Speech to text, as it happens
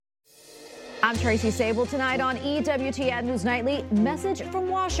I'm Tracy Sable. Tonight on EWTN News Nightly, message from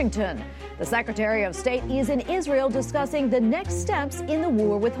Washington. The Secretary of State is in Israel discussing the next steps in the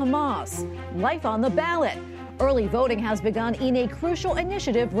war with Hamas. Life on the ballot. Early voting has begun in a crucial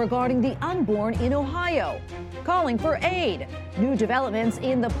initiative regarding the unborn in Ohio. Calling for aid. New developments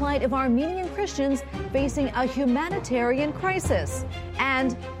in the plight of Armenian Christians facing a humanitarian crisis.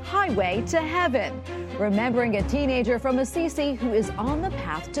 And highway to heaven. Remembering a teenager from Assisi who is on the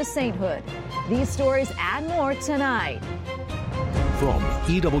path to sainthood. These stories and more tonight. From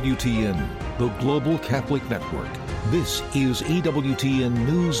EWTN, the Global Catholic Network, this is EWTN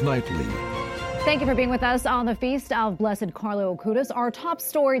News Nightly. Thank you for being with us on the Feast of Blessed Carlo Acutis. Our top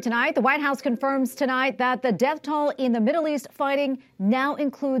story tonight, the White House confirms tonight that the death toll in the Middle East fighting now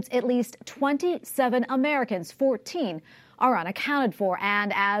includes at least 27 Americans. 14 are unaccounted for.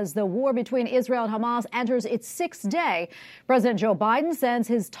 And as the war between Israel and Hamas enters its sixth day, President Joe Biden sends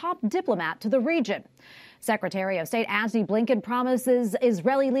his top diplomat to the region. Secretary of State Antony Blinken promises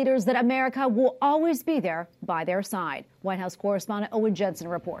Israeli leaders that America will always be there by their side. White House correspondent Owen Jensen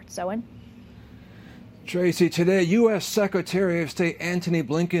reports. Owen? Tracy, today, U.S. Secretary of State Antony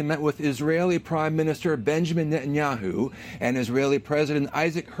Blinken met with Israeli Prime Minister Benjamin Netanyahu and Israeli President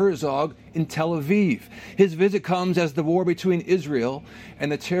Isaac Herzog in Tel Aviv. His visit comes as the war between Israel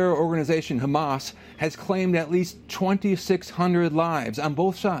and the terror organization Hamas has claimed at least 2,600 lives on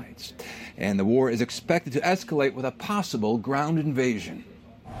both sides. And the war is expected to escalate with a possible ground invasion.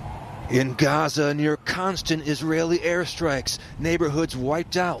 In Gaza, near constant Israeli airstrikes, neighborhoods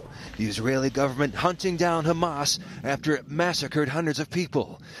wiped out. The Israeli government hunting down Hamas after it massacred hundreds of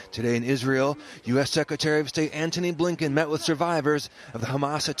people. Today in Israel, U.S. Secretary of State Antony Blinken met with survivors of the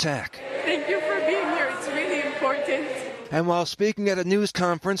Hamas attack. Thank you for being here. It's really important. And while speaking at a news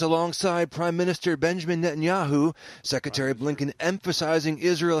conference alongside Prime Minister Benjamin Netanyahu, Secretary Blinken emphasizing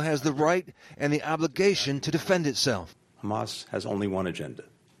Israel has the right and the obligation to defend itself. Hamas has only one agenda: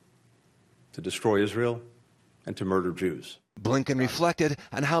 to destroy Israel and to murder Jews. Blinken reflected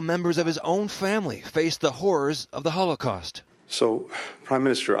on how members of his own family faced the horrors of the Holocaust. So, Prime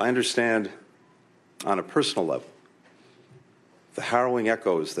Minister, I understand on a personal level the harrowing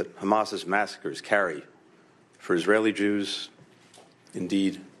echoes that Hamas's massacres carry for Israeli Jews,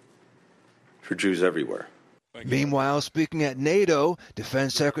 indeed, for Jews everywhere. Meanwhile, speaking at NATO,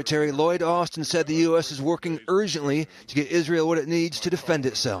 Defense Secretary Lloyd Austin said the U.S. is working urgently to get Israel what it needs to defend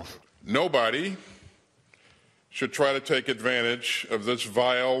itself. Nobody should try to take advantage of this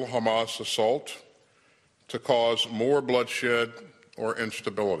vile Hamas assault to cause more bloodshed or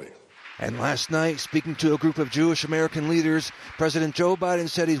instability. And last night, speaking to a group of Jewish American leaders, President Joe Biden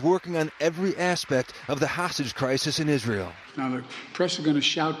said he's working on every aspect of the hostage crisis in Israel. Now, the press are going to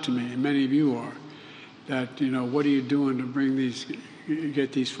shout to me, and many of you are, that, what are you doing to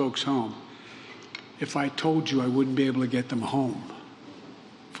get these folks home? If I told you, I wouldn't be able to get them home.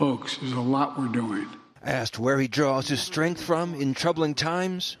 Folks, there's a lot we're doing. Asked where he draws his strength from in troubling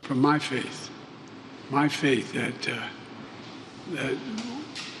times. From my faith that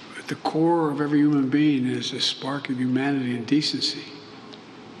at the core of every human being is a spark of humanity and decency.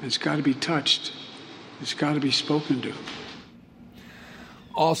 It's got to be touched. It's got to be spoken to.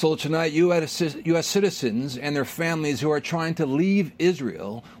 Also tonight, U.S. citizens and their families who are trying to leave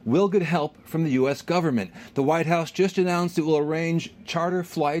Israel will get help from the U.S. government. The White House just announced it will arrange charter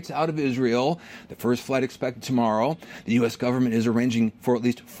flights out of Israel. The first flight expected tomorrow. The U.S. government is arranging for at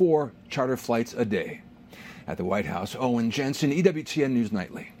least 4 charter flights a day. At the White House, Owen Jensen, EWTN News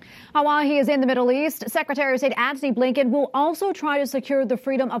Nightly. While he is in the Middle East, Secretary of State Antony Blinken will also try to secure the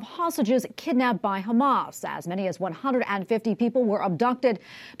freedom of hostages kidnapped by Hamas. As many as 150 people were abducted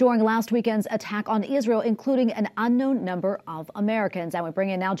during last weekend's attack on Israel, including an unknown number of Americans. And we bring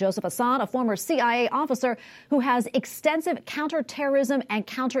in now Joseph Assad, a former CIA officer who has extensive counterterrorism and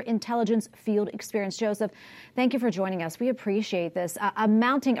counterintelligence field experience. Joseph, thank you for joining us. We appreciate this.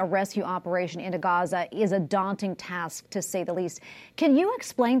 Mounting a rescue operation into Gaza is a daunting task, to say the least. Can you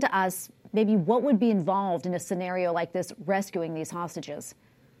explain to us maybe what would be involved in a scenario like this, rescuing these hostages?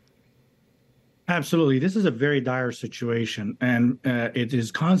 Absolutely. This is a very dire situation, and it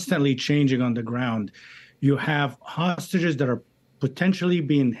is constantly changing on the ground. You have hostages that are potentially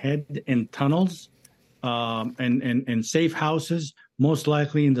being hid in tunnels and safe houses, most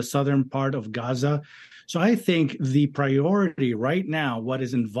likely in the southern part of Gaza. So I think the priority right now, what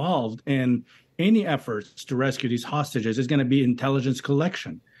is involved in any efforts to rescue these hostages, is going to be intelligence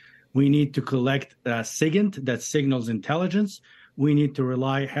collection. We need to collect SIGINT, that signals intelligence. We need to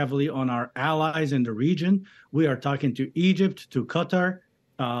rely heavily on our allies in the region. We are talking to Egypt, to Qatar,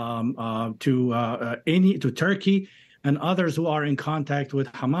 to Turkey. and others who are in contact with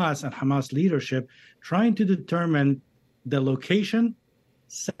Hamas and Hamas leadership, trying to determine the location.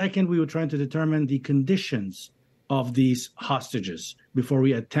 Second, we were trying to determine the conditions of these hostages before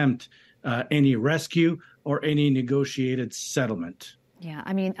we attempt any rescue or any negotiated settlement. Yeah,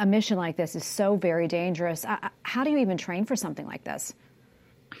 I mean, a mission like this is so very dangerous. How do you even train for something like this?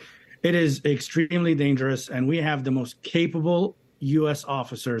 It is extremely dangerous, and we have the most capable U.S.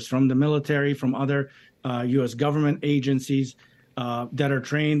 officers from the military, from other U.S. government agencies that are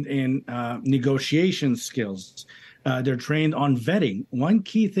trained in negotiation skills. They're trained on vetting. One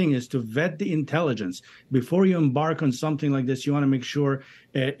key thing is to vet the intelligence. Before you embark on something like this, you want to make sure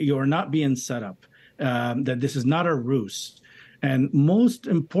you're not being set up, that this is not a ruse. And most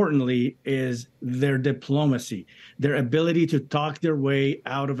importantly is their diplomacy, their ability to talk their way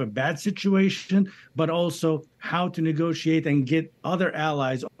out of a bad situation, but also how to negotiate and get other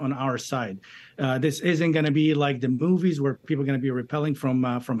allies on our side. This isn't going to be like the movies where people are going to be rappelling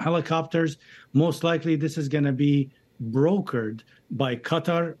from helicopters. Most likely this is going to be brokered by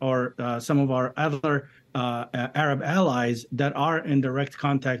Qatar or some of our other Arab allies that are in direct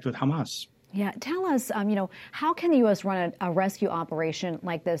contact with Hamas. Yeah, tell us, how can the U.S. run a rescue operation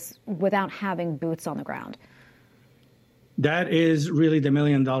like this without having boots on the ground? That is really the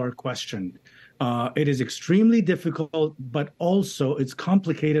million-dollar question. It is extremely difficult, but also it's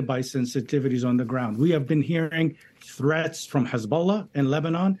complicated by sensitivities on the ground. We have been hearing threats from Hezbollah in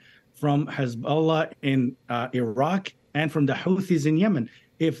Lebanon, from Hezbollah in Iraq, and from the Houthis in Yemen.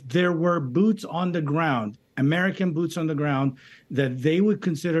 If there were boots on the ground, American boots on the ground, that they would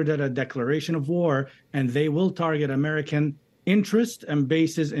consider that a declaration of war, and they will target American interests and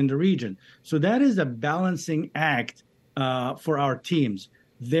bases in the region. So that is a balancing act for our teams.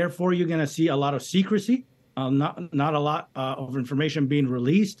 Therefore, you're going to see a lot of secrecy, not a lot of information being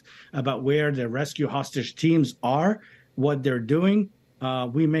released about where the rescue hostage teams are, what they're doing.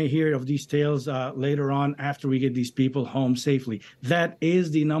 We may hear of these tales later on after we get these people home safely. That is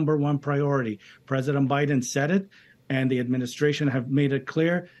the number one priority. President Biden said it, and the administration have made it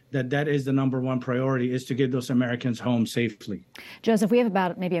clear that that is the number one priority, is to get those Americans home safely. Joseph, we have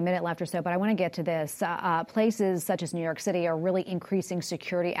about maybe a minute left or so, but I want to get to this. Places such as New York City are really increasing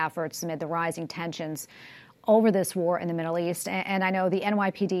security efforts amid the rising tensions over this war in the Middle East. And I know the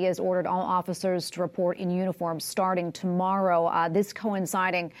NYPD has ordered all officers to report in uniform starting tomorrow, this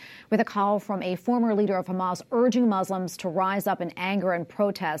coinciding with a call from a former leader of Hamas urging Muslims to rise up in anger and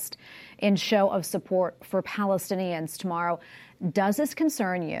protest in show of support for Palestinians tomorrow. Does this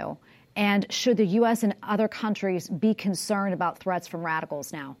concern you? And should the U.S. and other countries be concerned about threats from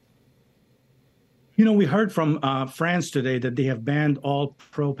radicals now? You know, we heard from France today that they have banned all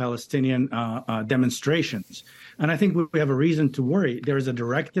pro-Palestinian demonstrations. And I think we have a reason to worry. There is a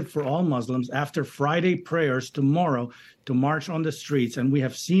directive for all Muslims after Friday prayers tomorrow to march on the streets. And we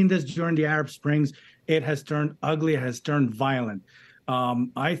have seen this during the Arab Springs. It has turned ugly, it has turned violent.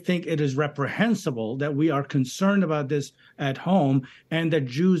 I think it is reprehensible that we are concerned about this at home, and that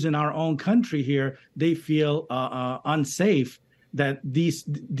Jews in our own country here, they feel unsafe, that these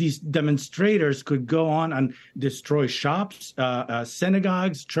demonstrators could go on and destroy shops,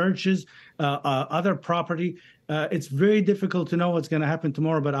 synagogues, churches, other property. It's very difficult to know what's going to happen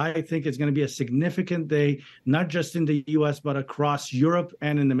tomorrow, but I think it's going to be a significant day, not just in the U.S., but across Europe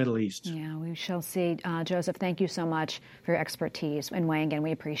and in the Middle East. Yeah, we shall see. Joseph, thank you so much for your expertise in weighing in.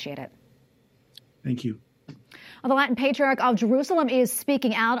 We appreciate it. Thank you. Well, the Latin Patriarch of Jerusalem is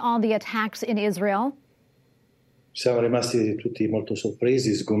speaking out on the attacks in Israel. Siamo rimasti tutti molto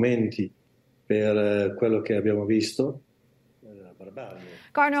sorpresi, sgomenti per quello che abbiamo visto.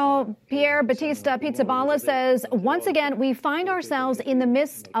 Cardinal Pierre Battista Pizzaballa says, once again, we find ourselves in the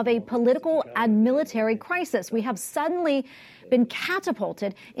midst of a political and military crisis. We have suddenly been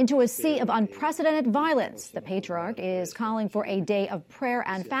catapulted into a sea of unprecedented violence. The Patriarch is calling for a day of prayer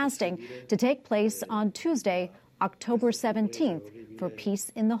and fasting to take place on Tuesday, October 17th, for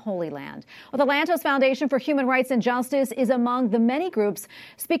peace in the Holy Land. Well, the Lantos Foundation for Human Rights and Justice is among the many groups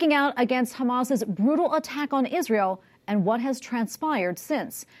speaking out against Hamas's brutal attack on Israel and what has transpired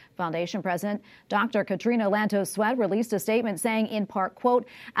since. Foundation President Dr. Katrina Lantos Sweat released a statement saying, in part, quote,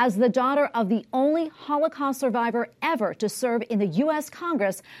 as the daughter of the only Holocaust survivor ever to serve in the U.S.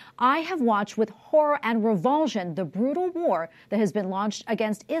 Congress, I have watched with horror and revulsion the brutal war that has been launched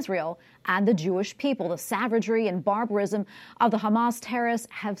against Israel and the Jewish people. The savagery and barbarism of the Hamas terrorists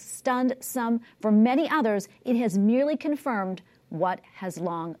have stunned some. For many others, it has merely confirmed what has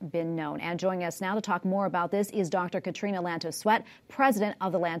long been known. And joining us now to talk more about this is Dr. Katrina Lantos-Sweat, president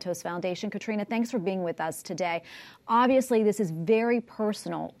of the Lantos Foundation. Katrina, thanks for being with us today. Obviously, this is very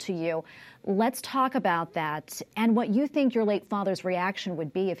personal to you. Let's talk about that and what you think your late father's reaction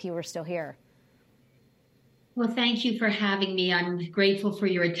would be if he were still here. Well, thank you for having me. I'm grateful for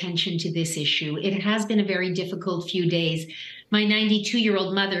your attention to this issue. It has been a very difficult few days. My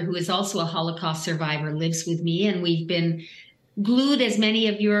 92-year-old mother, who is also a Holocaust survivor, lives with me, and we've been glued, as many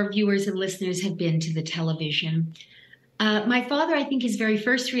of your viewers and listeners have been, to the television. My father, I think his very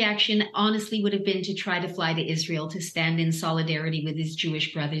first reaction, honestly, would have been to try to fly to Israel to stand in solidarity with his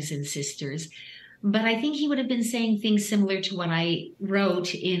Jewish brothers and sisters. But I think he would have been saying things similar to what I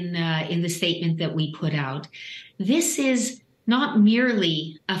wrote in the statement that we put out. This is not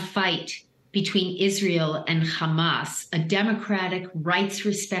merely a fight between Israel and Hamas, a democratic,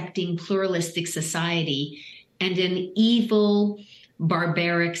 rights-respecting, pluralistic society, and an evil,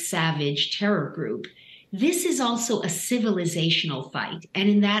 barbaric, savage terror group. This is also a civilizational fight, and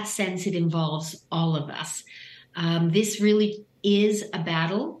in that sense, it involves all of us. This really is a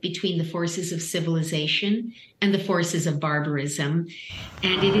battle between the forces of civilization and the forces of barbarism,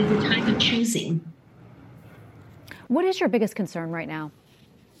 and it is a time of choosing. What is your biggest concern right now?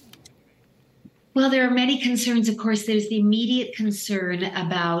 Well, there are many concerns. Of course, there's the immediate concern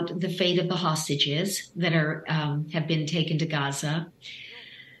about the fate of the hostages that have been taken to Gaza.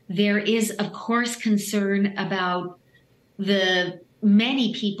 There is, of course, concern about the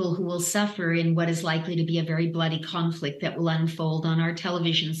many people who will suffer in what is likely to be a very bloody conflict that will unfold on our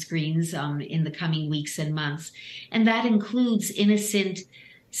television screens in the coming weeks and months. And that includes innocent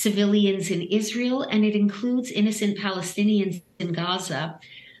civilians in Israel, and it includes innocent Palestinians in Gaza.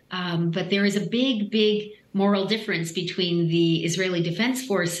 But there is a big moral difference between the Israeli Defense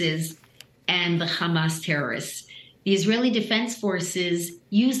Forces and the Hamas terrorists. The Israeli Defense Forces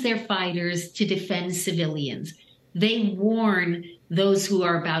use their fighters to defend civilians. They warn those who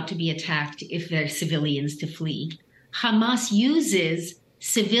are about to be attacked if they're civilians to flee. Hamas uses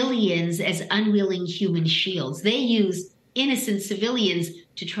civilians as unwilling human shields. They use innocent civilians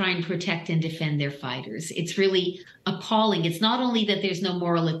to try and protect and defend their fighters. It's really appalling. It's not only that there's no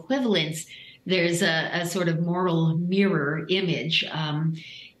moral equivalence, there's a sort of moral mirror image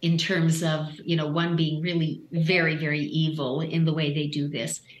in terms of, one being really very, very evil in the way they do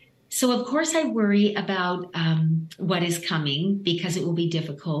this. So, of course, I worry about what is coming because it will be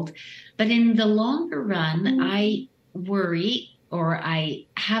difficult. But in the longer run, I worry, or I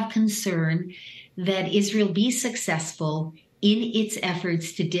have concern, that Israel be successful in its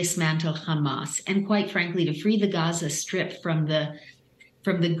efforts to dismantle Hamas and, quite frankly, to free the Gaza Strip from the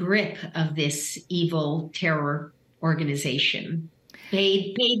grip of this evil terror organization.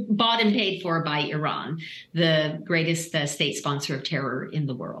 Bought and paid for by Iran, the greatest state sponsor of terror in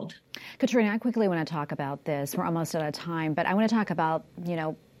the world. Katrina, I quickly want to talk about this. We're almost out of time, but I want to talk about,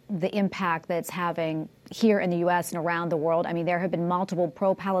 the impact that it's having here in the U.S. and around the world. I mean, there have been multiple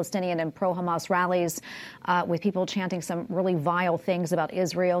pro-Palestinian and pro-Hamas rallies with people chanting some really vile things about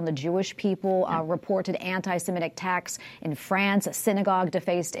Israel and the Jewish people, reported anti-Semitic attacks in France, a synagogue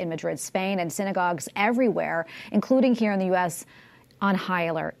defaced in Madrid, Spain, and synagogues everywhere, including here in the U.S., on high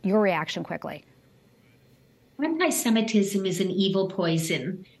alert. Your reaction quickly. Anti-Semitism is an evil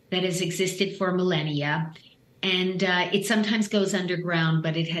poison that has existed for millennia, and it sometimes goes underground,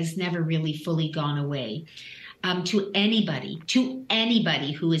 but it has never really fully gone away. To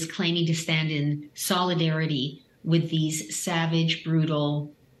anybody who is claiming to stand in solidarity with these savage,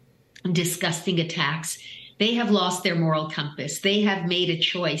 brutal, disgusting attacks, they have lost their moral compass. They have made a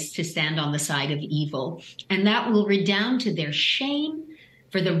choice to stand on the side of evil, and that will redound to their shame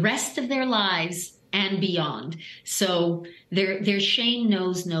for the rest of their lives and beyond. So their shame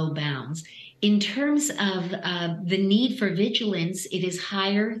knows no bounds. In terms of the need for vigilance, it is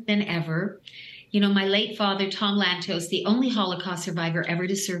higher than ever. My late father, Tom Lantos, the only Holocaust survivor ever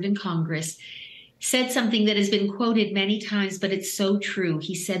to serve in Congress, said something that has been quoted many times, but it's so true.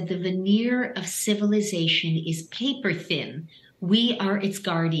 He said, the veneer of civilization is paper thin. We are its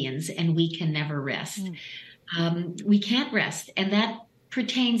guardians, and we can never rest. We can't rest. And that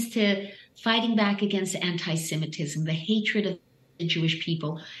pertains to fighting back against anti-Semitism, the hatred of the Jewish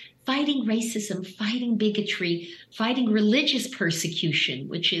people, fighting racism, fighting bigotry, fighting religious persecution,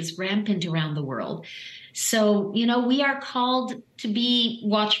 which is rampant around the world. So, we are called to be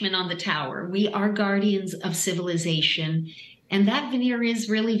watchmen on the tower. We are guardians of civilization, and that veneer is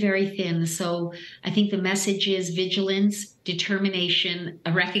really very thin. So I think the message is vigilance, determination,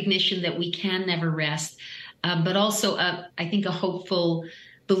 a recognition that we can never rest, but also, I think, a hopeful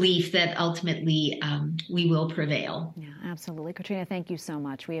belief that ultimately we will prevail. Yeah, absolutely. Katrina, thank you so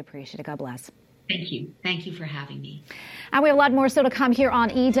much. We appreciate it. God bless. Thank you. Thank you for having me. And we have a lot more still to come here on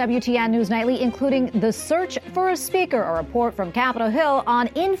EWTN News Nightly, including the search for a speaker, a report from Capitol Hill on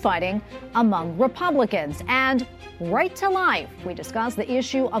infighting among Republicans, and Right to Life. We discuss the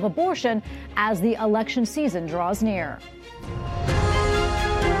issue of abortion as the election season draws near.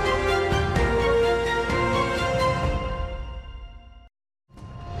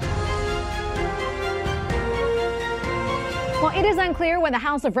 Well, it is unclear when the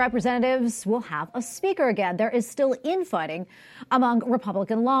House of Representatives will have a speaker again. There is still infighting among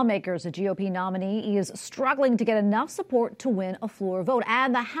Republican lawmakers. The GOP nominee is struggling to get enough support to win a floor vote,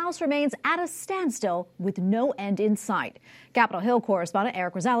 and the House remains at a standstill with no end in sight. Capitol Hill correspondent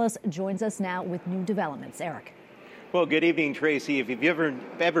Eric Rosales joins us now with new developments. Eric. Well, good evening, Tracy. If you've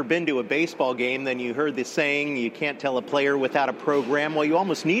ever been to a baseball game, then you heard the saying, you can't tell a player without a program. Well, you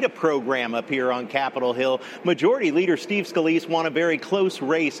almost need a program up here on Capitol Hill. Majority Leader Steve Scalise won a very close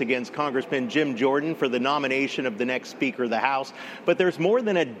race against Congressman Jim Jordan for the nomination of the next Speaker of the House. But there's more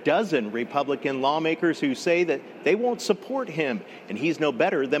than a dozen Republican lawmakers who say that they won't support him, and he's no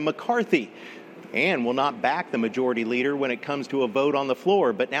better than McCarthy, and will not back the Majority Leader when it comes to a vote on the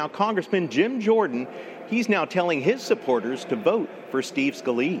floor. But now Congressman Jim Jordan, he's now telling his supporters to vote for Steve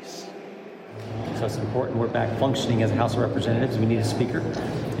Scalise. So it's important we're back functioning as a House of Representatives. We need a speaker,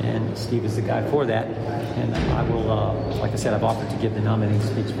 and Steve is the guy for that. And I will, like I said, I've offered to give the nominating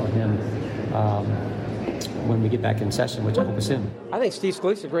speech for him when we get back in session, which I hope is soon. I think Steve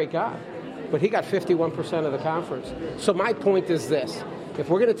Scalise is a great guy, but he got 51% of the conference. So my point is this. If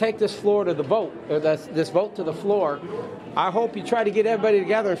we're going to take this floor to the vote, or this vote to the floor, I hope you try to get everybody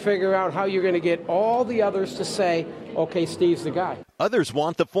together and figure out how you're going to get all the others to say, okay, Steve's the guy. Others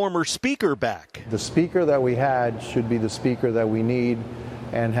want the former speaker back. The speaker that we had should be the speaker that we need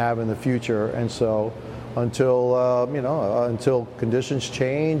and have in the future. And so until conditions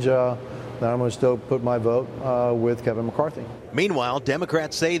change, then I'm going to still put my vote with Kevin McCarthy. Meanwhile,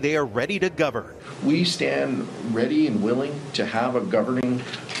 Democrats say they are ready to govern. We stand ready and willing to have a governing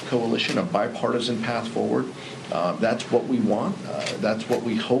coalition, a bipartisan path forward. That's what we want. That's what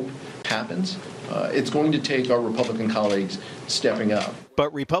we hope happens. It's going to take our Republican colleagues stepping up.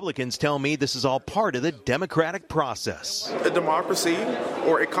 But Republicans tell me this is all part of the democratic process. A democracy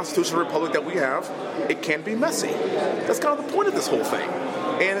or a constitutional republic that we have, it can be messy. That's kind of the point of this whole thing.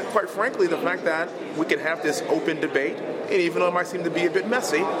 And quite frankly, the fact that we can have this open debate, and even though it might seem to be a bit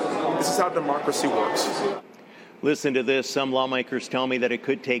messy, this is how democracy works. Listen to this. Some lawmakers tell me that it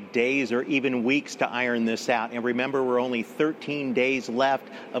could take days or even weeks to iron this out. And remember, we're only 13 days left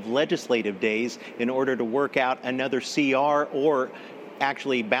of legislative days in order to work out another CR or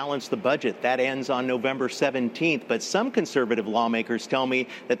actually balance the budget. That ends on November 17th. But some conservative lawmakers tell me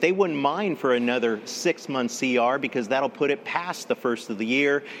that they wouldn't mind for another 6-month CR because that'll put it past the first of the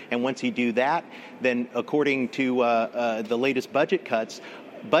year. And once you do that, then according to the latest budget cuts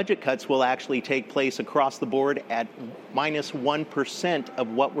will actually take place across the board at minus 1% of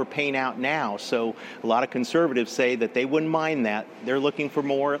what we're paying out now. So a lot of conservatives say that they wouldn't mind that. They're looking for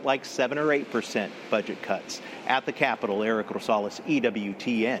more like 7 or 8% budget cuts. At the Capitol, Eric Rosales,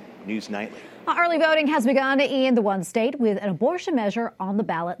 EWTN News Nightly. Early voting has begun in the one state with an abortion measure on the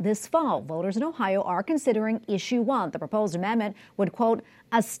ballot this fall. Voters in Ohio are considering Issue 1. The proposed amendment would, quote,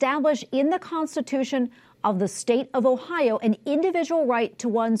 establish in the Constitution of the state of Ohio an individual right to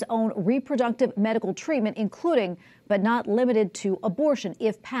one's own reproductive medical treatment, including but not limited to abortion.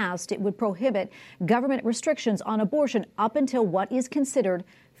 If passed, it would prohibit government restrictions on abortion up until what is considered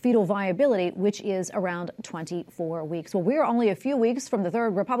fetal viability, which is around 24 weeks. Well, we're only a few weeks from the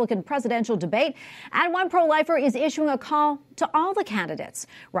third Republican presidential debate, and one pro-lifer is issuing a call to all the candidates.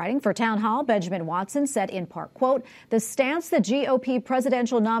 Writing for Town Hall, Benjamin Watson said in part, quote, the stance the GOP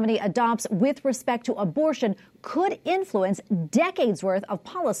presidential nominee adopts with respect to abortion could influence decades worth of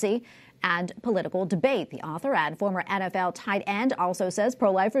policy and political debate. The author and former NFL tight end also says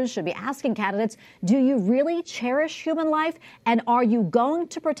pro-lifers should be asking candidates, do you really cherish human life? And are you going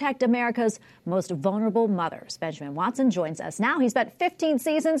to protect America's most vulnerable mothers? Benjamin Watson joins us now. He spent 15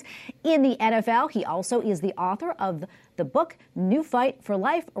 seasons in the NFL. He also is the author of the book, New Fight for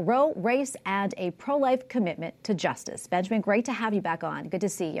Life, Roe, Race, and a Pro-Life Commitment to Justice. Benjamin, great to have you back on. Good to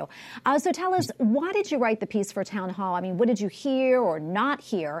see you. So tell us, why did you write the piece for Town Hall? I mean, what did you hear or not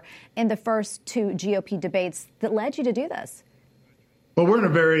hear in the first two GOP debates that led you to do this? Well, we're in a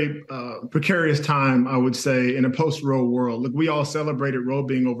very precarious time, I would say, in a post-Roe world. Look, we all celebrated Roe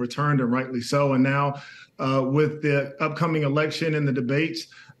being overturned, and rightly so. And now with the upcoming election and the debates,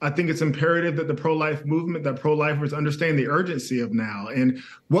 I think it's imperative that the pro-life movement, that pro-lifers understand the urgency of now. And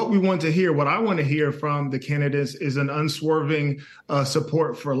what we want to hear, what I want to hear from the candidates is an unswerving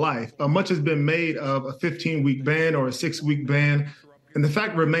support for life. Much has been made of a 15-week ban or a 6-week ban. And the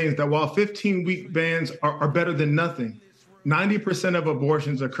fact remains that while 15-week bans are better than nothing, 90% of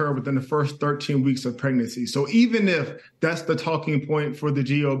abortions occur within the first 13 weeks of pregnancy. So even if that's the talking point for the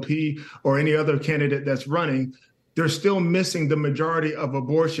GOP or any other candidate that's running, they're still missing the majority of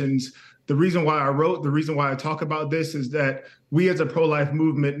abortions. The reason why I talk about this is that we as a pro-life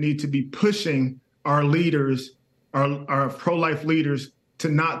movement need to be pushing our leaders, our pro-life leaders, to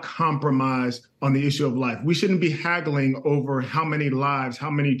not compromise on the issue of life. We shouldn't be haggling over how many lives,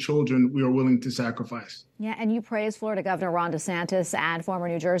 how many children we are willing to sacrifice. Yeah, and you praised Florida Governor Ron DeSantis and former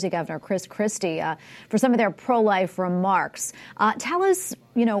New Jersey Governor Chris Christie for some of their pro-life remarks. Tell us,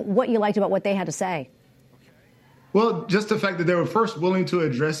 what you liked about what they had to say. Well, just the fact that they were first willing to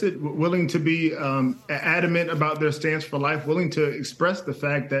address it, willing to be adamant about their stance for life, willing to express the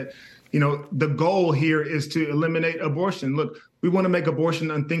fact that, the goal here is to eliminate abortion. Look, we want to make abortion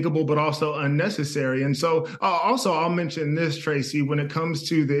unthinkable, but also unnecessary. And so I'll mention this, Tracy, when it comes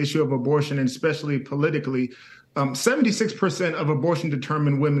to the issue of abortion, and especially politically, 76% of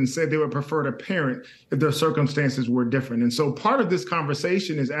abortion-determined women said they would prefer to parent if their circumstances were different. And so part of this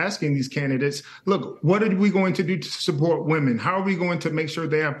conversation is asking these candidates, look, what are we going to do to support women? How are we going to make sure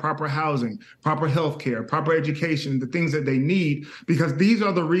they have proper housing, proper health care, proper education, the things that they need? Because these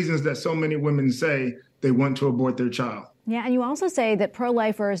are the reasons that so many women say they want to abort their child. Yeah, and you also say that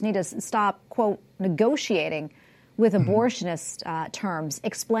pro-lifers need to stop, quote, negotiating with abortionist terms.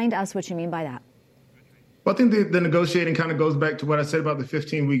 Explain to us what you mean by that. Well, I think the negotiating kind of goes back to what I said about the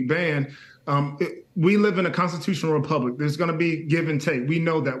 15-week ban. We live in a constitutional republic. There's going to be give and take. We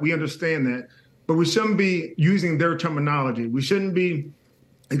know that. We understand that. But we shouldn't be using their terminology. We shouldn't be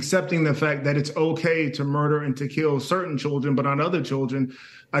accepting the fact that it's okay to murder and to kill certain children, but not other children.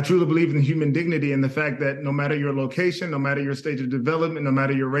 I truly believe in human dignity and the fact that no matter your location, no matter your stage of development, no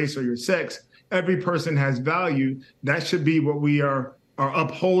matter your race or your sex, every person has value. That should be what we are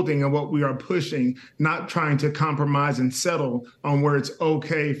upholding and what we are pushing, not trying to compromise and settle on where it's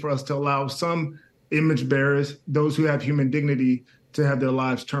okay for us to allow some image bearers, those who have human dignity, to have their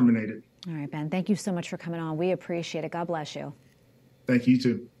lives terminated. All right, Ben, thank you so much for coming on. We appreciate it. God bless you. Thank you,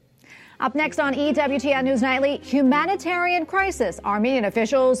 too. Up next on EWTN News Nightly, humanitarian crisis. Armenian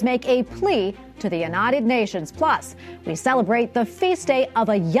officials make a plea to the United Nations. Plus, we celebrate the feast day of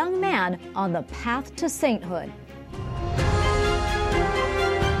a young man on the path to sainthood.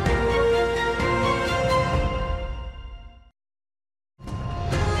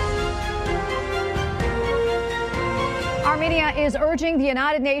 Armenia is urging the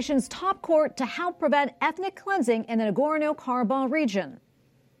United Nations top court to help prevent ethnic cleansing in the Nagorno-Karabakh region.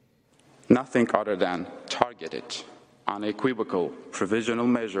 Nothing other than targeted, unequivocal provisional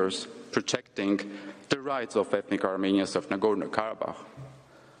measures protecting the rights of ethnic Armenians of Nagorno-Karabakh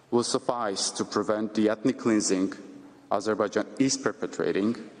will suffice to prevent the ethnic cleansing Azerbaijan is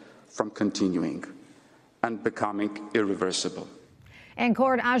perpetrating from continuing and becoming irreversible. In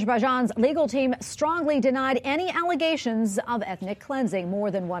court, Azerbaijan's legal team strongly denied any allegations of ethnic cleansing. More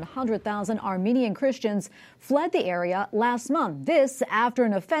than 100,000 Armenian Christians fled the area last month. This after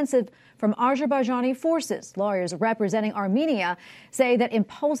an offensive from Azerbaijani forces. Lawyers representing Armenia say that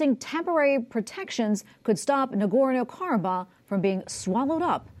imposing temporary protections could stop Nagorno-Karabakh from being swallowed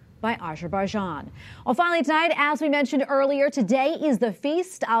up by Azerbaijan. Well, finally tonight, as we mentioned earlier, today is the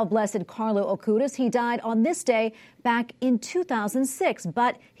feast of Blessed Carlo Acutis. He died on this day back in 2006,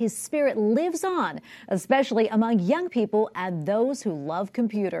 but his spirit lives on, especially among young people and those who love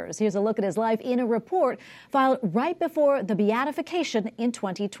computers. Here's a look at his life in a report filed right before the beatification in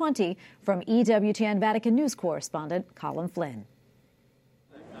 2020 from EWTN Vatican News correspondent Colin Flynn.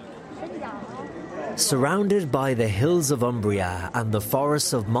 Surrounded by the hills of Umbria and the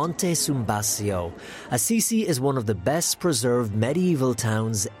forests of Monte Sumbasio, Assisi is one of the best preserved medieval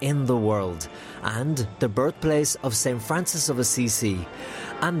towns in the world and the birthplace of St. Francis of Assisi.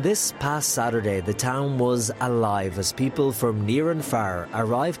 And this past Saturday, the town was alive as people from near and far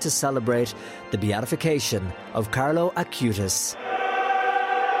arrived to celebrate the beatification of Carlo Acutis.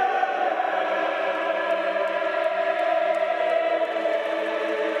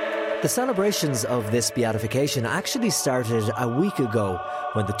 The celebrations of this beatification actually started a week ago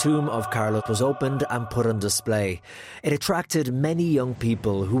when the tomb of Carlo was opened and put on display. It attracted many young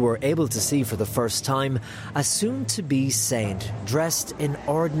people who were able to see for the first time a soon-to-be saint dressed in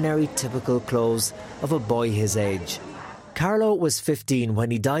ordinary typical clothes of a boy his age. Carlo was 15 when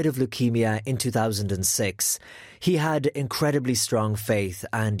he died of leukemia in 2006. He had incredibly strong faith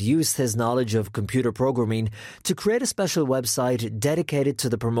and used his knowledge of computer programming to create a special website dedicated to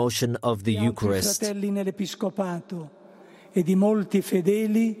the promotion of the Eucharist. The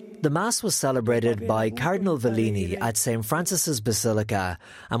Mass was celebrated by Cardinal Vellini at St. Francis's Basilica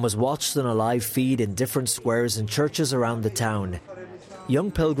and was watched on a live feed in different squares and churches around the town.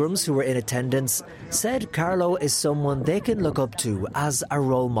 Young pilgrims who were in attendance said Carlo is someone they can look up to as a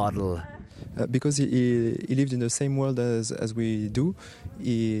role model. Because he lived in the same world as we do.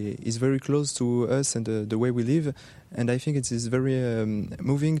 He is very close to us and the way we live. And I think it is very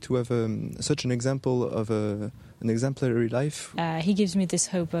moving to have such an example of an exemplary life. He gives me this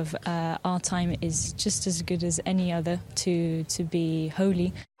hope of our time is just as good as any other to be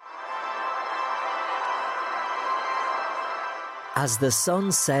holy. As the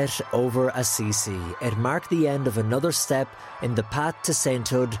sun set over Assisi, it marked the end of another step in the path to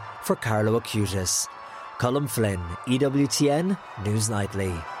sainthood for Carlo Acutis. Colm Flynn, EWTN News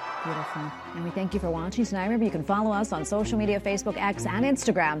Nightly. Beautiful. And we thank you for watching tonight. Remember, you can follow us on social media, Facebook, X, and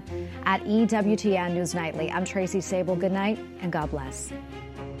Instagram at EWTN News Nightly. I'm Tracy Sable. Good night and God bless.